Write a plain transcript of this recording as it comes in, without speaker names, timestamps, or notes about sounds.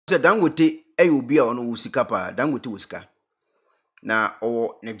Dangote obi a ono usika pa Dangote usika na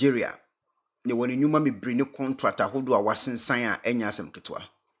o Nigeria ne woni nyuma me bring contract ahodo a wasensan a enya asem ketwa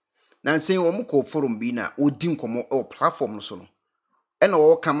na nsen wo mko forum bi na odi nkomo o platform no so no e na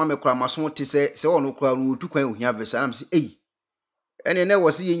wo kama me kura maso te se wono kura rutu kwan ohia vesa na se ene na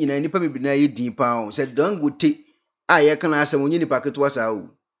wo se ye nyina nipa me bi na ye din pa o se Dangote a ye kana asem onye nipa ketwa sa o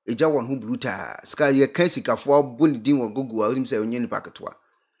eja won ho bruta ska ye kan sikafo abo ni din wo gogo a o se onye nipa ketwa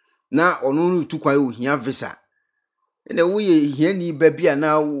na ono rutu kwan ohia vesa ene wo ye hia ni ba bia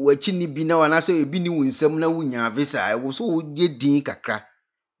na wachi ni bi na wana se ebi ni wunsam na wunya visa wo so ye din kakra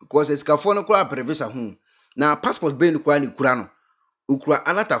because sikafo no kura previsa hu na passport be no kura ni kura no ukura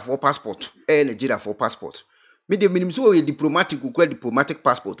anata for passport Nigeria for passport me de minim so ye diplomatic ukura diplomatic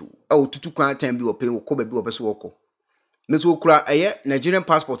passport o tutu kwan time bi open wo ko ba bi obeso woko me so ukura Nigerian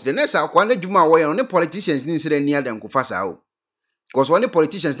passport the next akwa na djuma wo ye no ne politicians ni nsere ni adan kofa sa o because one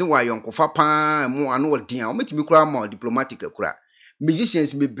politicians ni wa yonkofa pa mo anu odin a o metimi kura ma diplomatic kura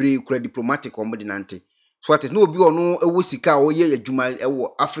musicians bebre kura diplomatic o modinante so what is no obi ono ewo sika o ye adwuma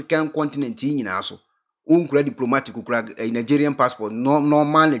ewo African continent nyina so o kura diplomatic kura Nigerian passport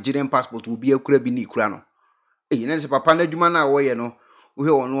normal Nigerian passport obi akura bi ni kura no na se papa na adwuma na wo ye no wo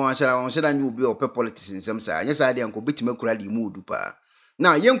he ono anhyira nyi obi o pe politics nsem sa anya sa de anko betima kura di mu odu pa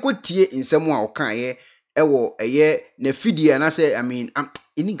na yenko tie nsem a o kan ye ewo na fidi na say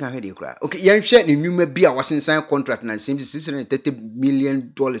ini kan hwe de kura okay yen hwe ne nwuma bi a wasensan contract na nsem $630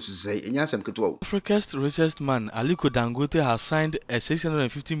 million say enya asem keto. Africa's richest man Aliko Dangote has signed a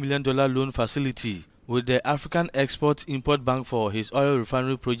 $650 million loan facility with the African Export-Import Bank for his oil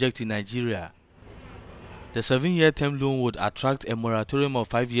refinery project in Nigeria. The 7-year term loan would attract a moratorium of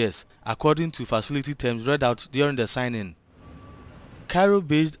 5 years, according to facility terms read out during the signing.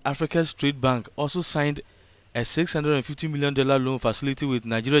 Cairo-based Africa's Trade Bank also signed a $650 million loan facility with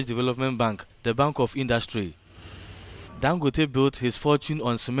Nigeria's Development Bank, the Bank of Industry. Dangote built his fortune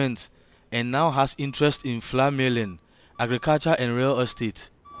on cement and now has interest in flour milling, agriculture and real estate.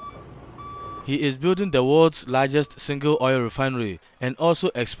 He is building the world's largest single oil refinery and also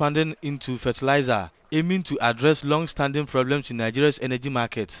expanding into fertilizer, aiming to address long-standing problems in Nigeria's energy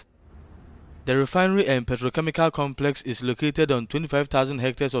markets. The refinery and petrochemical complex is located on 25,000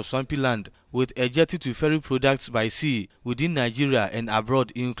 hectares of swampy land with a jetty to ferry products by sea within Nigeria and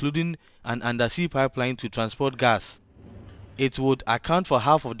abroad, including an undersea pipeline to transport gas. It would account for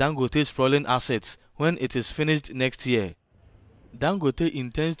half of Dangote's sprawling assets when it is finished next year. Dangote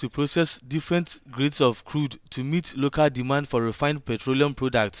intends to process different grades of crude to meet local demand for refined petroleum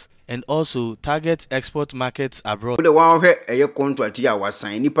products and also target export markets abroad. The one where a contract here was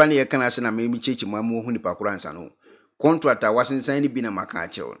signed, nipa ne kana se na me chechi mamu hu nipa kura nsa no. Contract was signed bi na maka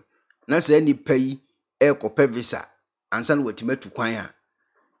achew. Na se nipa yi kope visa ansa na watime tu kwan a.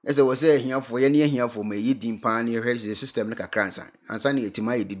 Na se wo se ahiafo ye ne ahiafo ma yi din pan ne hwe system ne kakra ansa na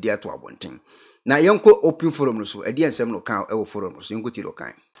yetima yi didi ato abonten. Na yenko open forum no so edi ensem no kan e wo forum no so yenko ti lo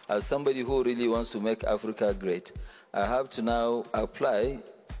kan. As somebody who really wants to make Africa great, I have to now apply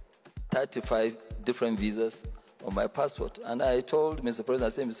 35 different visas on my passport. And I told Mr. President,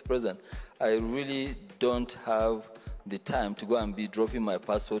 I said, Mr. President, I really don't have the time to go and be dropping my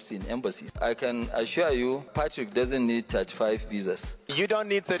passports in embassies. I can assure you, Patrick doesn't need 35 visas. You don't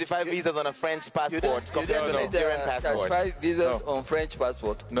need 35 visas on a French passport compared to a Nigerian passport. 35 visas on French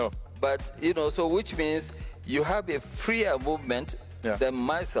passport. No. But, so which means you have a freer movement than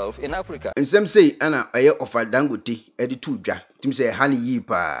myself in Africa. And some say, Anna, I offer Dangote, Eddie Tuja, Tim say, honey, ye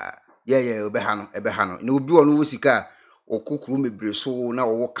pa. Yeah, ebehano. No bi onu wosika okukuru mebre so na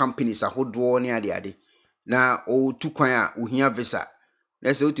wo companies ahodo ne ade ade. Na o tukwan a ohia visa.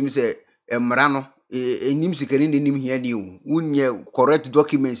 Na se otimi se emra no enim sikani nenim hia ni o. Wunye correct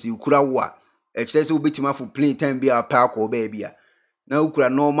documents ukura wo a. E kire se obetima for plain time bi a pa ko ba bia. Na ukura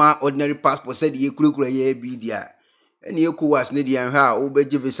normal ordinary passport said ye kura ye bi dia. Ene ECOWAS ne dia hwa a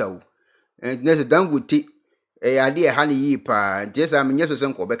obeje visa o. Na se Dangote ade ha ne yi pa ntesa menye so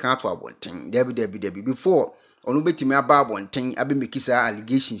senko be kan ato abonten debi before onu betimi aba abonten abe mekisa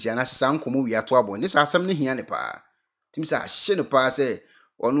allegations ya na sesa nkomo wi ato abon ne sa asem ne hia ne pa timi sa hye ne pa se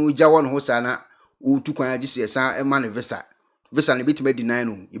onu gya won ho sa na utukwan agise sa ema ne visa ne betimi deny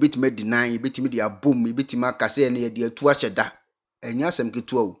no e betimi deny e betimi dia bom e betimi akase ne de atu ahyeda enya asem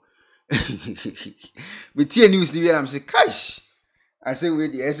ketu o betie news ni wi am se cash ase we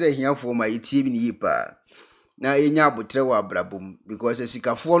de ese hia for my tie bi ni yi pa na enya abotre wa abrabom because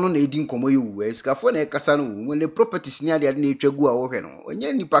sikafo no na edi nkomo yewu sikafo na ekasa no when the properties ni ade na etwagu a wo hwe no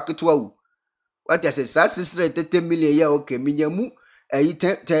onye nipa ketewa wu what I say 630 million ya okay minyamu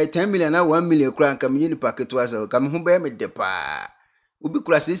 10 million na 1 million kura nka minye nipa ketewa so ka me ho be me de pa Ubi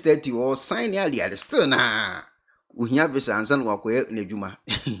kura 630 or sign earlier still na. Uhia visa ansan wakoye n'edwuma.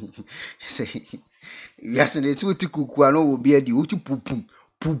 Say yes na eti otikuku ano wo bia di otu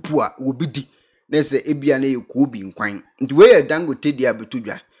pupu a wo bidi. Na se ebia na yeko obi nkwan. Nti we Dangote dia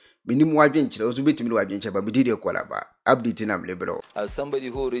betudwa. Minim wadwenkyere ozo betimi no wadwenkyere ba bidi de kwalaba. Update na mlebro. As somebody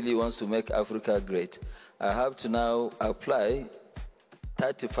who really wants to make Africa great, I have to now apply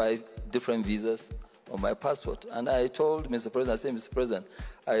 35 different visas on my passport. And I told Mr. President, I said, Mr. President,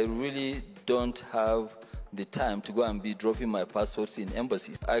 I really don't have the time to go and be dropping my passports in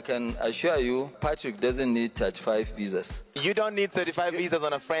embassies. I can assure you, Patrick doesn't need 35 visas. You don't need 35 visas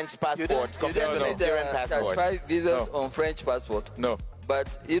on a French passport compared to a Nigerian passport. 35 visas on French passport. No. But,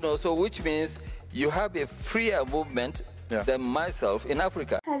 so which means you have a freer movement than myself in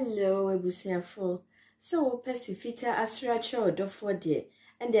Africa. Hello, Ebusiafo. So, Pesifita Asracha or Dofodie.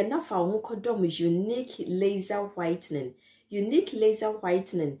 And then now for unique laser whitening. Unique laser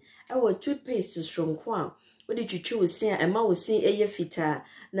whitening. Our toothpaste to strong kwa. What did you choose? Say, and ma was saying a fita.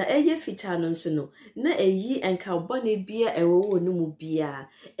 Na fita non sono. Na and carboni beer a wo no beer.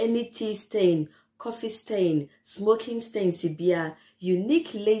 Any tea stain, coffee stain, smoking stain, beer.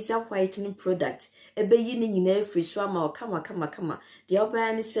 Unique laser whitening product. Ebe yini nyina free swama or kama. The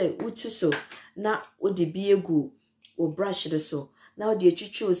other say utu so. Na odi biegu or brush the so. Now the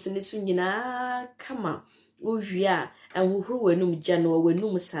chuchu sinisu nyina kama uwia and who wenum jano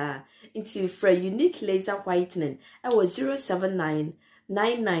wenum sa into for unique laser whitening. I was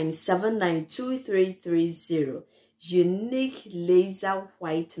 07999792330. Unique laser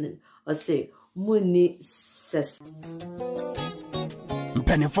whitening or say muni ses.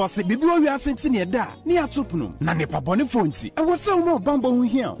 Penifose bibio wi asentine da ni atopnum na ne pabone fonti e wo se wo bambo hu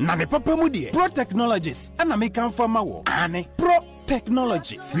hia na ne papa mu de Pro Technologies ana me kan fama wo ane Pro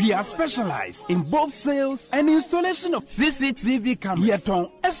Technologies. We are specialized in both sales and installation of CCTV cameras.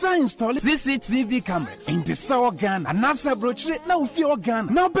 Yeton esa install CCTV cameras in the South Ghana and NASA brochure na ufi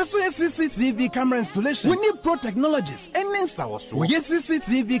Ghana. Now beso CCTV camera installation. We need Pro Technologies and Ninsawaso. We get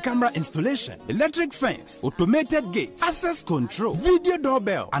CCTV camera installation, electric fence, automated gate, access control, video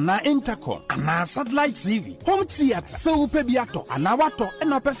doorbell, and intercom, and satellite TV, home theater. So upe biato, and wato,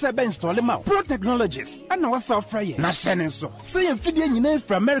 and pese be install ma. Pro Technologies and our software. Na shenenso. Say fidye nyina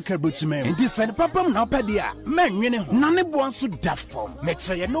from America brochimem and this and papa na opedia men nwene ho na ne bo anso da form make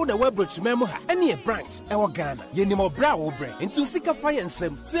sure you know the web brochimem ha any branch e wo Ghana ye ni mo bra wo bre into sika fire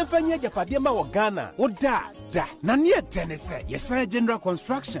nsem se fanya japade ma wo Ghana wo da na ne tenese ye say general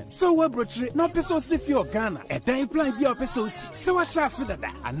construction so web brochire na peso si fi o Ghana e dan plan bi o peso si se wa sha se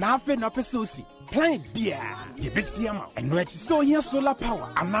dada ana afi na peso si plan bia ye besiama eno echi so here solar power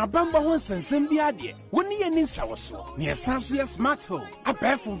ana bamba ho nsensem bi ade woni ye ni nsawoso ne esanso ye smart home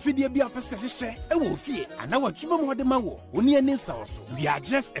abefo video bi apese hye e wo fie ana watwuma mo de ma wo woni ye ni nsawoso we are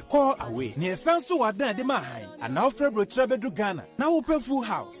just a call away ne esanso wadan de ma han ana ofre brochire bedu Ghana na wo pe full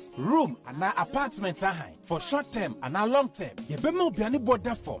house room ana apartment ahan for short term ana long term ye be ma obiane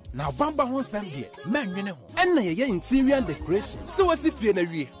border form na bamba ho nsem de menwene ho enna ye interior decoration so wasi fie na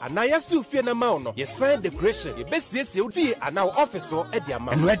wie ana yasi fie na ma no yes sign decoration ye besiesie odi ana office so e di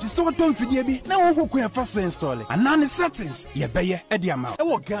ama no edi so to mfidie bi na wo hokun fa so install ana ne settings ye beye e di ama e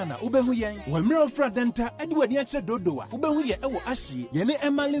wo Ghana wo behu yen wo mira ofra denta e di wani a che dodowa wo behu ye e wo ahie ye ne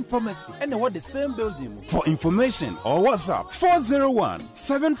Emerlin Pharmacy e na wo the same building. For information or WhatsApp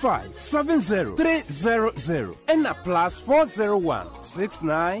 401-7570-300 and a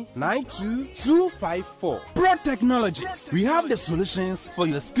 +401-6992-254. Pro Technologies. We have the solutions for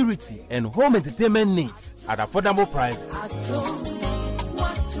your security and home entertainment needs at affordable prices.